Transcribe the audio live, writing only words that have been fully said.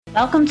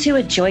Welcome to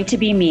A Joy to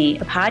Be Me,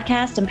 a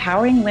podcast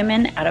empowering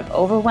women out of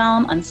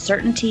overwhelm,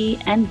 uncertainty,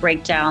 and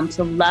breakdown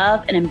to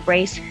love and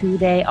embrace who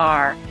they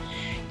are.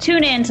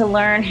 Tune in to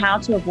learn how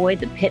to avoid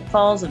the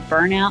pitfalls of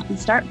burnout and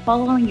start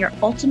following your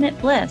ultimate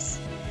bliss.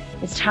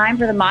 It's time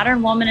for the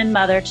modern woman and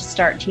mother to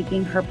start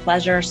taking her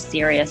pleasure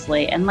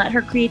seriously and let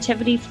her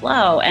creativity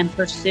flow and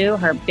pursue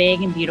her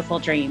big and beautiful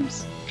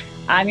dreams.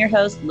 I'm your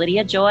host,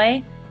 Lydia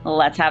Joy.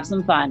 Let's have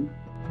some fun.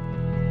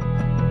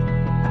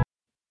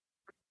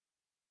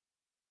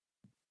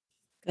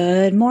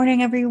 Good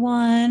morning,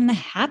 everyone.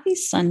 Happy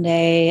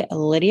Sunday.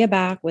 Lydia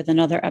back with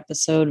another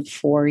episode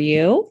for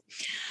you.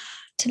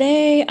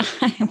 Today,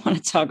 I want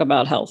to talk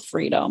about health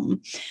freedom.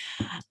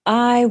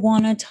 Oh man.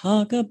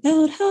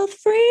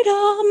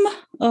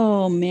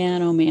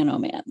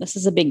 This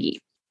is a biggie.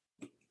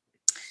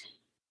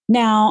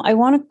 Now, I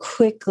want to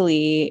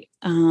quickly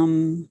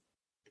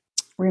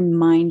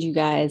remind you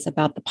guys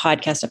about the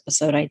podcast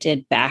episode I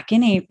did back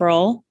in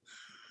April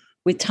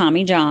with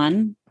Tommy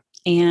John.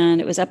 And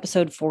it was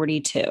episode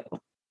 42.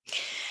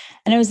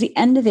 And it was the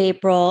end of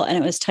April, and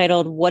it was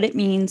titled What It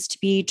Means to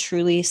Be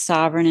Truly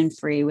Sovereign and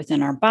Free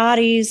Within Our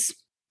Bodies.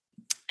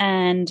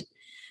 And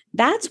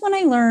that's when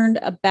I learned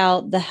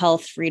about the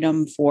Health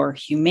Freedom for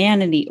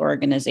Humanity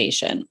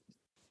organization.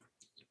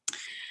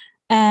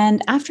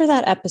 And after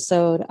that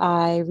episode,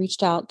 I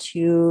reached out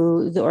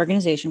to the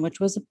organization, which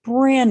was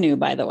brand new,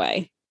 by the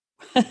way.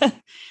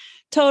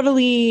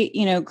 Totally,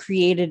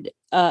 created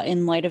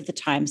in light of the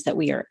times that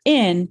we are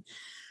in,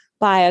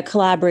 by a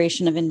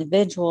collaboration of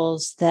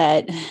individuals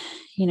that,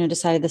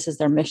 decided this is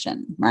their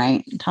mission,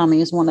 right?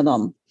 Tommy is one of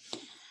them.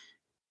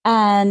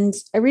 And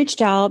I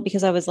reached out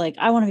because I was like,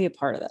 I want to be a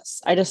part of this.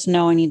 I just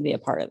know I need to be a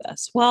part of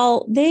this.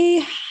 Well, they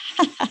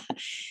have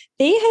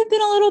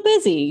been a little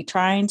busy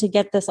trying to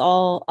get this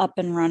all up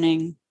and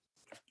running.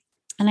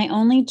 And I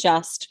only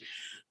just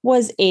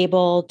was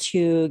able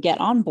to get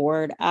on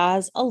board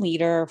as a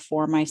leader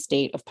for my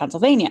state of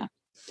Pennsylvania.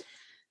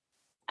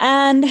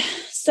 And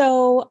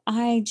so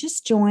I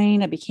just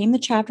joined. I became the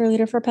chapter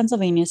leader for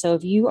Pennsylvania. So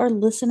if you are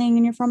listening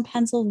and you're from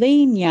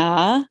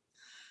Pennsylvania,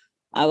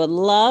 I would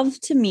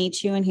love to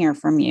meet you and hear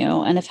from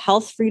you. And if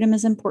health freedom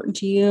is important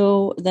to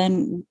you,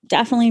 then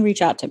definitely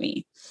reach out to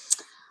me.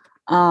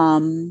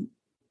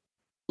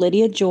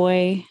 Lydia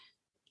Joy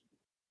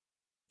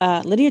me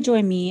at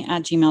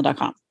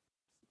gmail.com.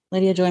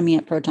 Lydia Joy me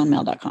at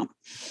protonmail.com.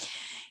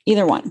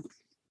 Either one.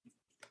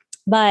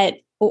 But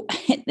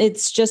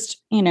it's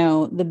just,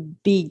 the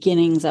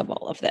beginnings of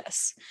all of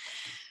this.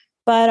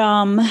 But,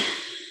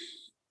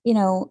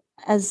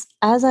 as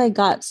I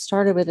got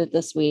started with it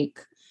this week,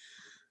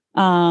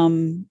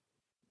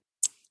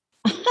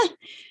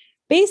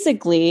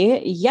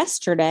 basically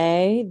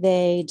yesterday,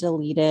 they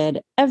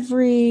deleted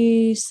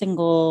every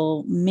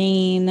single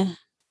main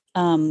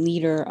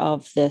leader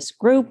of this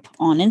group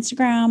on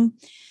Instagram.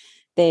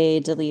 They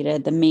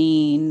deleted the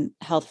main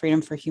Health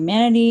Freedom for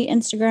Humanity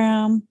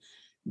Instagram.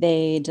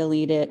 They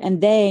deleted, and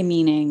they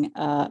meaning,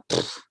 the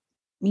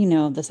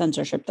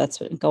censorship that's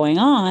been going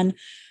on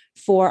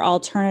for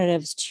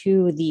alternatives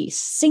to the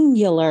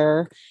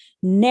singular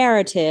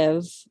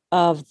narrative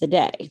of the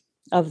day,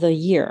 of the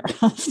year,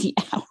 of the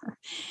hour.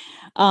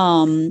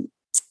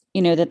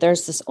 That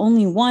there's this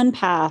only one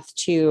path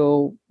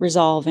to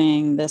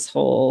resolving this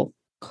whole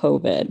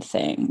COVID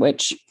thing,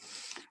 which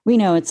we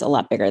know it's a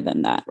lot bigger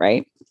than that,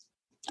 right?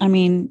 I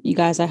mean, you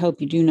guys, I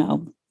hope you do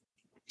know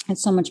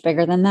it's so much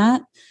bigger than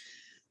that.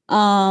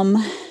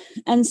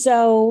 And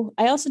so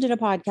I also did a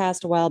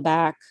podcast a while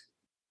back,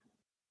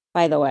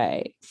 by the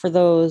way, for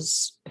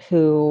those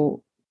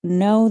who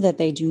know that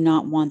they do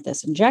not want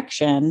this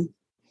injection.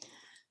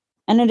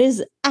 And it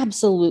is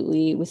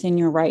absolutely within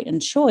your right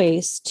and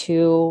choice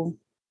to,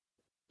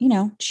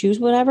 choose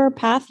whatever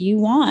path you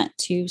want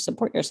to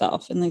support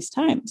yourself in these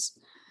times.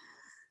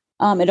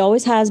 It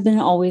always has been,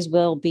 always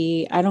will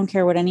be. I don't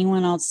care what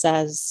anyone else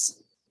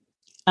says.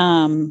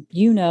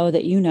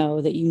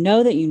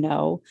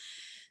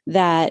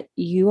 That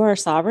you are a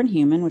sovereign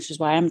human, which is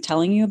why I'm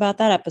telling you about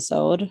that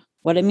episode,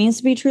 what it means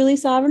to be truly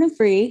sovereign and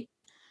free.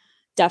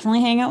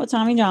 Definitely hang out with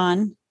Tommy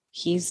John.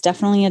 He's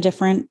definitely a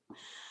different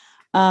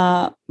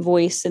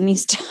voice in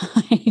these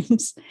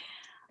times.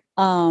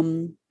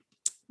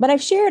 But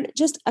I've shared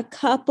just a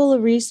couple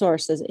of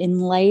resources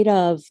in light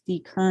of the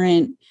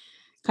current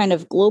kind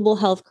of global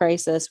health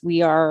crisis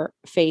we are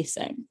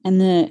facing, and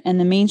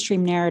the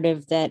mainstream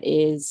narrative that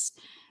is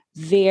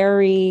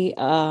very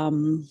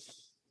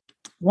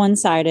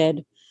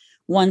one-sided,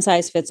 one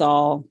size fits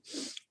all,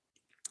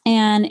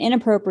 and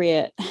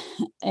inappropriate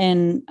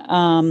in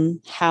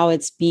how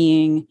it's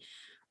being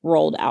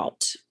rolled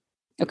out.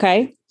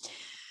 Okay.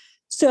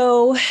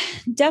 So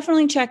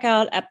definitely check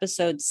out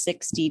episode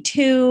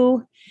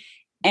 62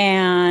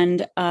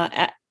 and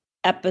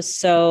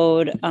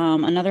episode,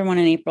 another one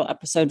in April,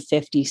 episode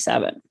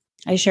 57.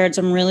 I shared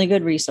some really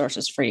good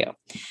resources for you.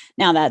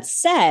 Now, that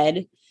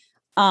said,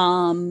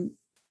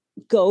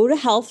 go to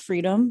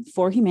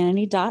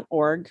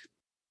healthfreedomforhumanity.org.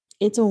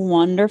 It's a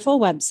wonderful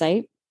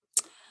website.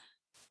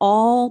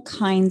 All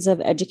kinds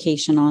of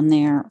education on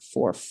there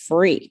for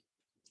free.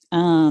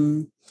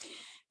 Um,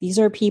 these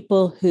are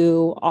people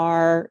who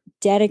are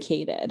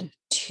dedicated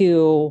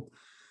to,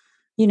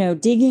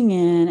 digging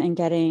in and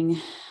getting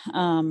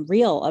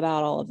real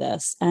about all of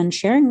this and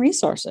sharing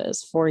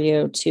resources for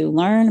you to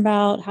learn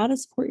about how to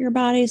support your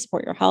body,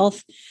 support your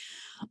health,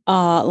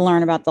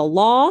 learn about the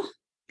law,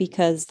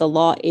 because the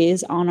law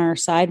is on our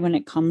side when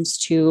it comes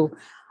to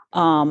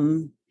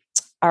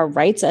our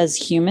rights as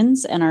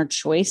humans and our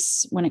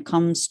choice when it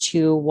comes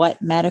to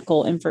what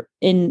medical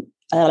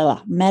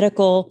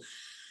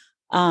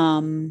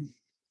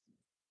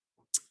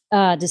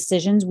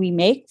decisions we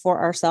make for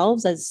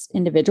ourselves as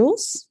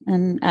individuals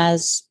and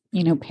as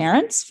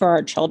parents for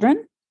our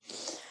children.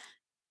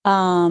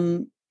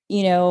 One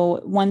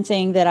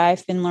thing that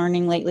I've been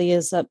learning lately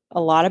is a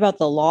lot about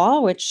the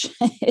law, which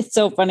it's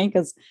so funny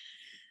because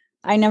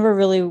I never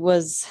really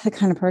was the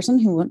kind of person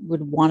who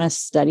would want to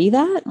study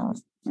that. Or,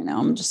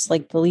 I'm just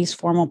like the least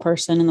formal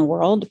person in the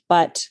world.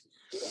 But,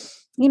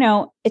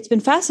 it's been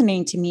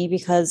fascinating to me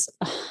because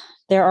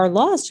there are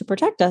laws to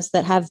protect us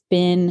that have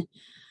been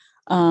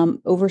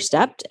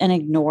overstepped and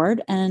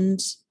ignored.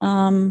 And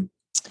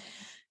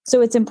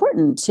so it's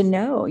important to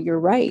know your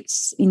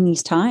rights in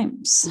these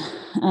times,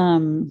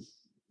 and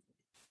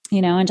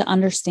to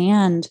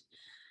understand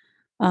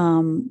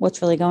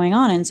what's really going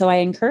on. And so I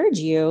encourage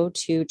you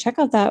to check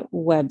out that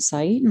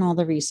website and all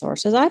the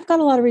resources. I've got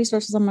a lot of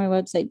resources on my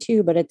website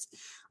too, but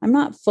I'm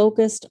not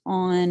focused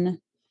on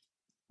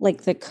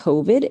like the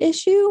COVID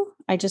issue.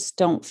 I just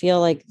don't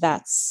feel like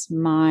that's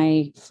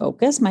my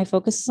focus. My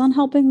focus is on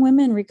helping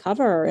women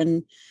recover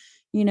and,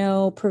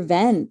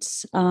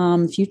 prevent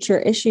future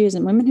issues,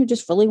 and women who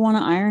just really want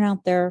to iron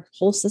out their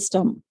whole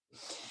system,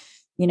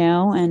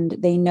 and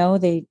they know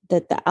that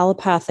the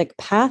allopathic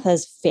path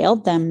has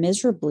failed them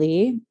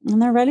miserably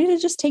and they're ready to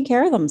just take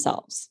care of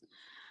themselves.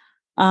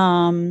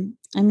 I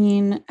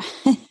mean,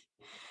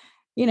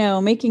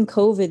 making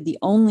COVID the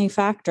only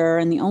factor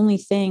and the only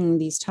thing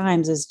these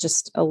times is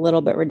just a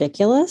little bit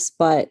ridiculous.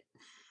 But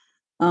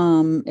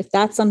if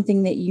that's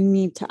something that you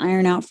need to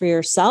iron out for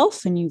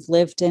yourself and you've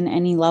lived in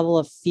any level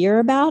of fear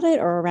about it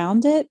or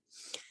around it,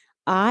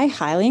 I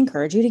highly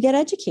encourage you to get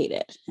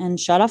educated and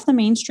shut off the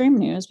mainstream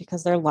news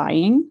because they're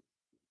lying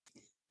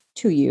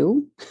to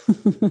you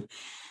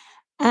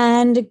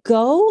and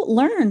go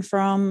learn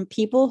from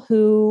people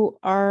who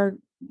are,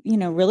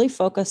 really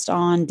focused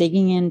on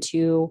digging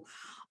into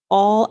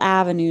all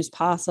avenues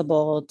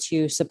possible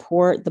to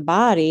support the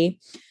body,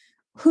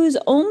 whose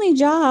only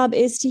job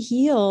is to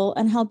heal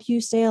and help you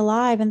stay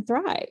alive and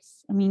thrive.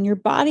 I mean, your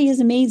body is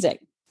amazing.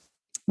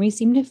 We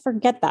seem to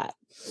forget that.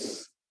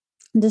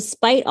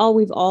 Despite all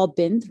we've all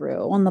been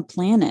through on the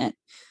planet,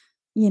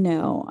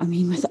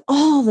 with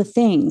all the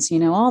things,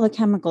 all the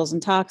chemicals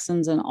and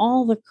toxins and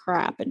all the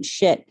crap and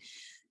shit,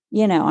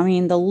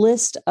 the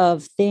list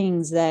of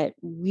things that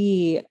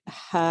we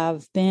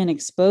have been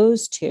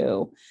exposed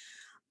to.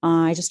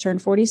 I just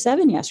turned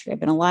 47 yesterday. I've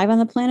been alive on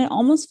the planet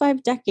almost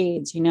 5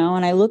 decades, and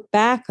I look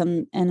back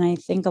and I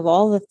think of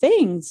all the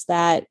things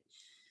that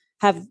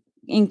have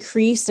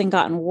increased and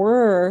gotten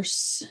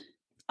worse,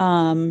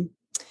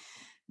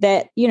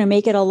 that,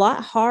 make it a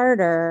lot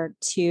harder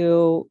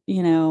to,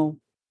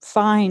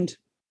 find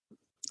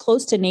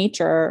close to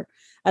nature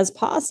as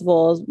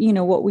possible,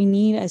 what we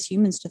need as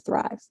humans to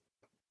thrive,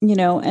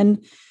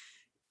 and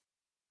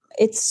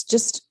it's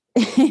just,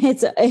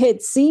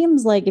 it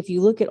seems like if you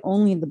look at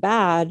only the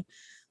bad,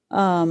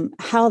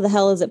 how the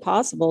hell is it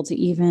possible to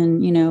even,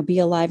 be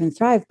alive and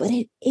thrive? But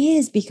it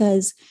is,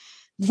 because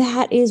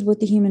that is what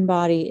the human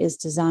body is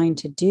designed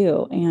to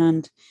do.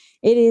 And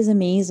it is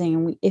amazing.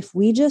 And if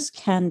we just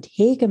can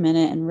take a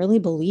minute and really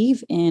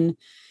believe in,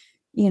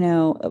 I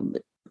don't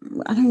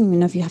even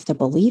know if you have to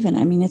believe in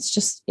it. I mean, it's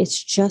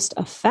just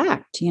a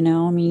fact, you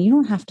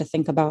don't have to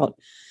think about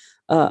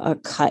a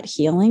cut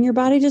healing. Your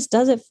body just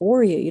does it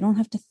for you. You don't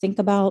have to think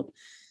about,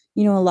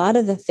 a lot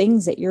of the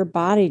things that your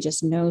body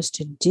just knows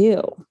to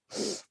do.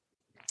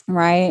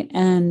 Right.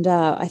 And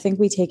I think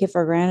we take it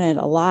for granted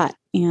a lot.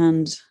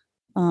 And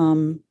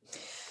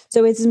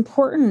so it's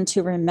important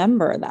to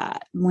remember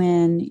that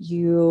when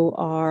you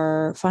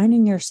are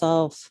finding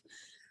yourself,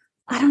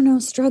 I don't know,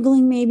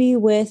 struggling maybe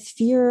with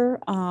fear,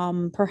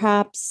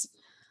 perhaps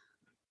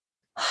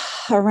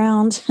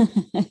around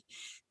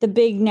the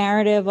big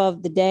narrative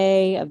of the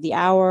day, of the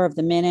hour, of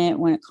the minute,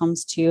 when it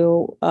comes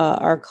to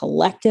our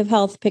collective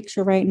health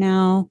picture right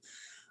now,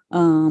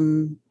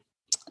 and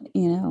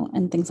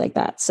things like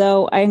that.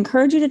 So I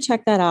encourage you to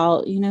check that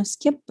out,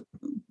 skip,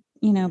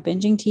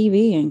 binging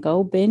TV and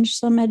go binge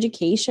some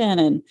education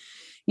and,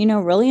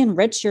 really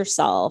enrich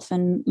yourself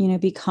and,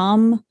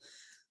 become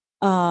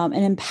an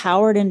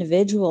empowered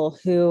individual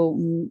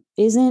who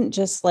isn't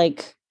just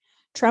like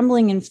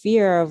trembling in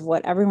fear of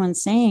what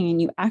everyone's saying,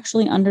 and you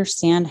actually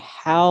understand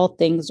how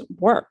things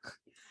work.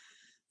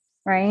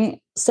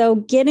 Right. So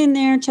get in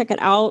there, check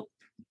it out.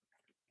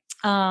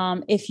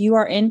 If you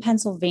are in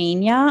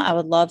Pennsylvania, I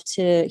would love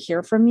to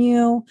hear from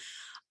you.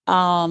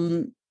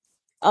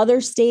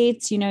 Other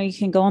states, you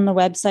can go on the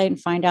website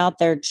and find out.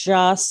 They're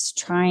just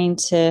trying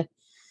to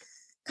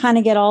kind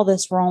of get all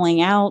this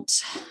rolling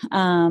out.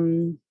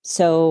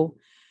 So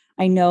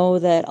I know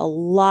that a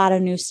lot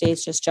of new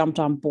states just jumped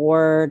on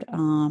board.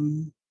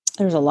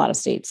 There's a lot of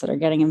states that are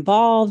getting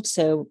involved.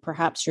 So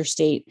perhaps your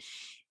state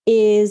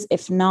is,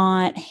 if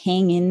not,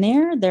 hang in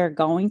there, they're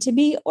going to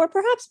be, or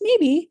perhaps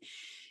maybe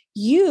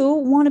you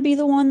want to be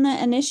the one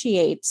that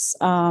initiates,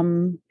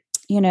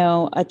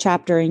 a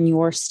chapter in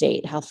your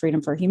state, Health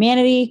Freedom for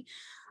Humanity.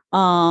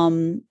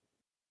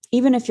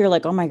 Even if you're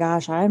like, oh my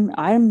gosh,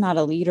 I'm not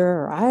a leader,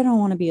 or I don't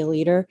want to be a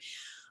leader.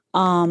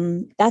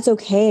 That's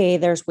okay.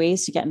 There's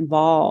ways to get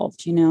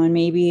involved, and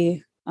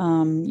maybe,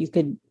 you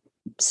could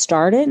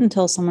start it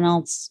until someone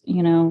else,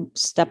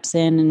 steps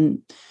in and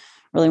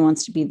really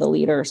wants to be the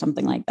leader or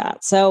something like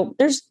that. So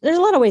there's a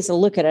lot of ways to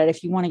look at it.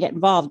 If you want to get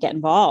involved,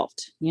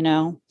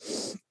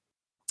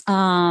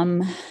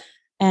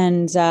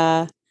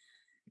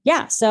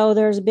 so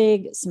there's a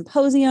big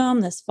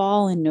symposium this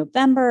fall in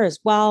November as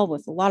well,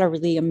 with a lot of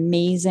really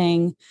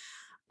amazing,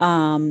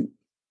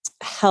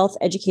 health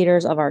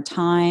educators of our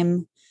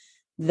time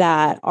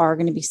that are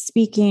going to be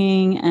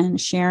speaking and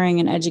sharing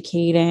and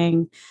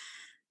educating.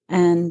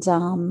 And,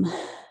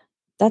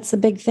 that's the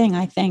big thing,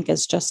 I think,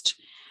 is just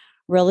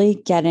really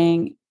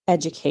getting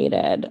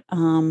educated,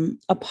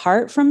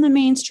 apart from the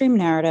mainstream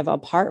narrative,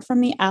 apart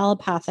from the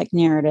allopathic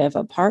narrative,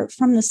 apart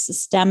from the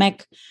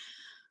systemic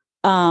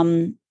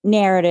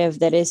narrative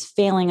that is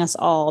failing us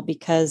all,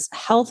 because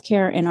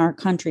healthcare in our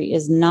country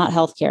is not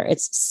healthcare.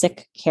 It's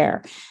sick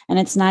care. And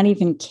it's not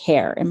even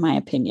care, in my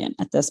opinion,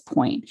 at this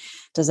point.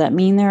 Does that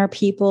mean there are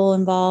people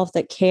involved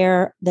that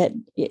care?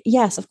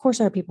 Yes, of course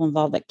there are people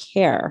involved that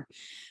care,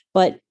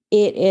 but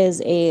it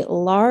is a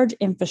large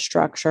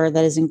infrastructure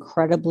that is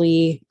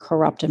incredibly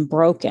corrupt and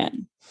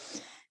broken.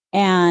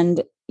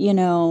 And,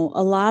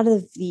 a lot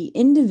of the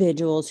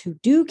individuals who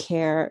do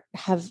care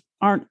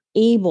aren't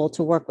able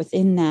to work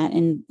within that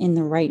in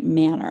the right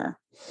manner.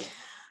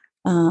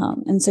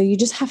 And so you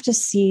just have to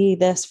see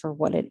this for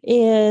what it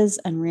is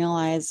and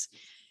realize,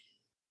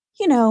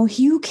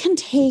 you can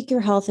take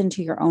your health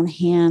into your own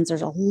hands.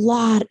 There's a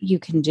lot you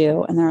can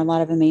do, and there are a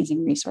lot of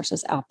amazing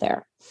resources out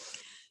there.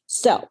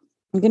 So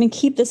I'm going to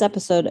keep this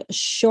episode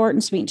short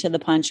and sweet to the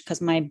punch, because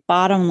my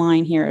bottom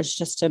line here is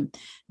just to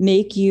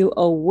make you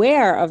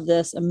aware of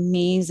this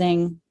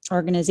amazing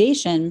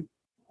organization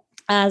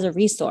as a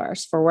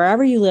resource for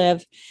wherever you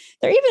live.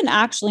 They're even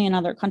actually in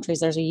other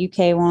countries. There's a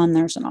UK one,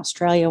 there's an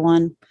Australia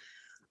one.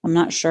 I'm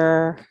not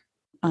sure.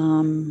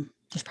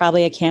 There's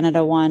probably a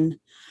Canada one.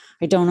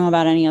 I don't know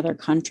about any other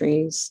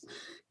countries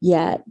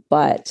yet,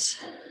 but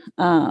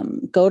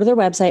go to their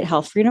website,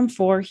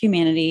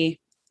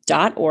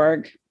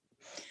 healthfreedomforhumanity.org,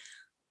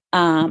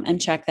 and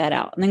check that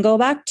out. And then go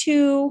back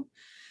to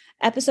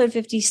episode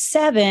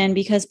 57,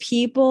 because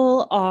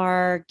people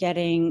are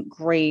getting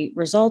great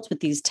results with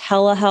these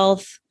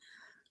telehealth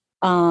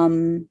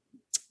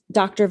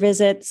doctor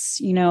visits.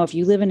 If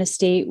you live in a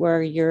state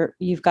where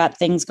you've got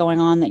things going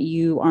on that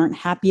you aren't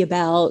happy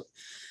about,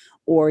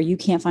 or you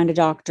can't find a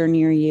doctor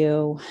near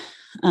you,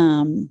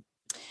 you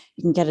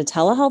can get a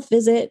telehealth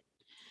visit.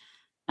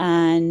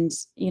 And,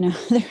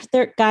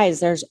 guys,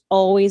 there's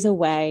always a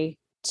way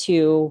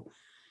to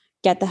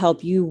get the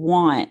help you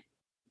want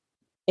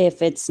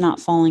if it's not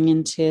falling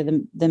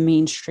into the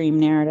mainstream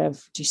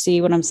narrative. Do you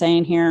see what I'm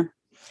saying here?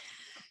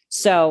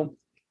 So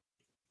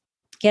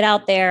get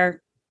out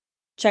there,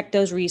 check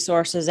those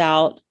resources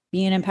out,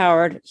 be an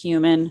empowered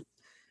human.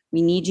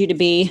 We need you to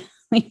be,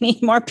 we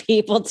need more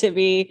people to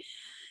be,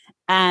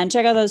 and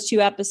check out those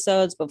 2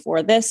 episodes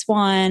before this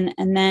one,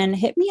 and then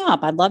hit me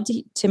up. I'd love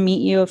to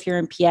meet you if you're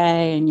in PA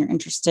and you're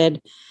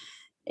interested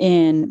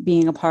in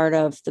being a part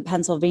of the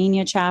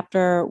Pennsylvania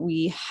chapter.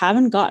 We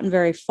haven't gotten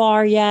very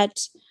far yet.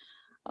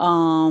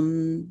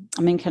 I'm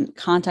in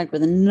contact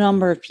with a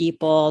number of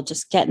people,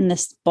 just getting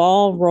this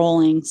ball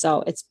rolling.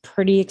 So it's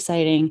pretty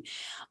exciting.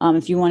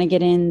 If you want to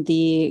get in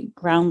the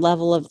ground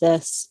level of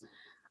this,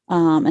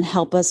 and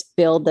help us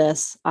build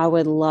this, I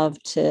would love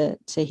to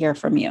hear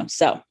from you.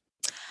 So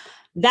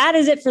that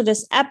is it for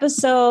this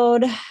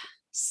episode.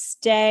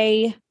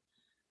 Stay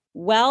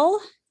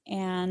well,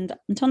 and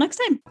until next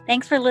time.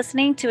 Thanks for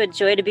listening to A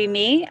Joy to Be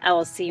Me. I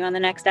will see you on the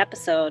next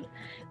episode.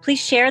 Please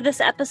share this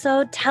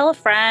episode, tell a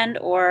friend,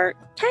 or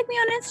tag me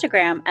on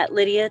Instagram at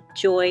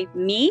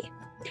LydiaJoyMe.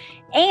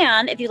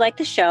 And if you like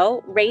the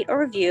show, rate or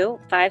review.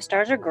 5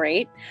 stars are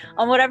great.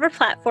 On whatever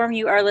platform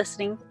you are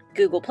listening,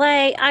 Google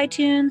Play,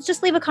 iTunes,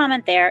 just leave a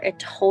comment there. It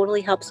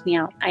totally helps me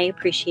out. I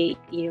appreciate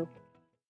you.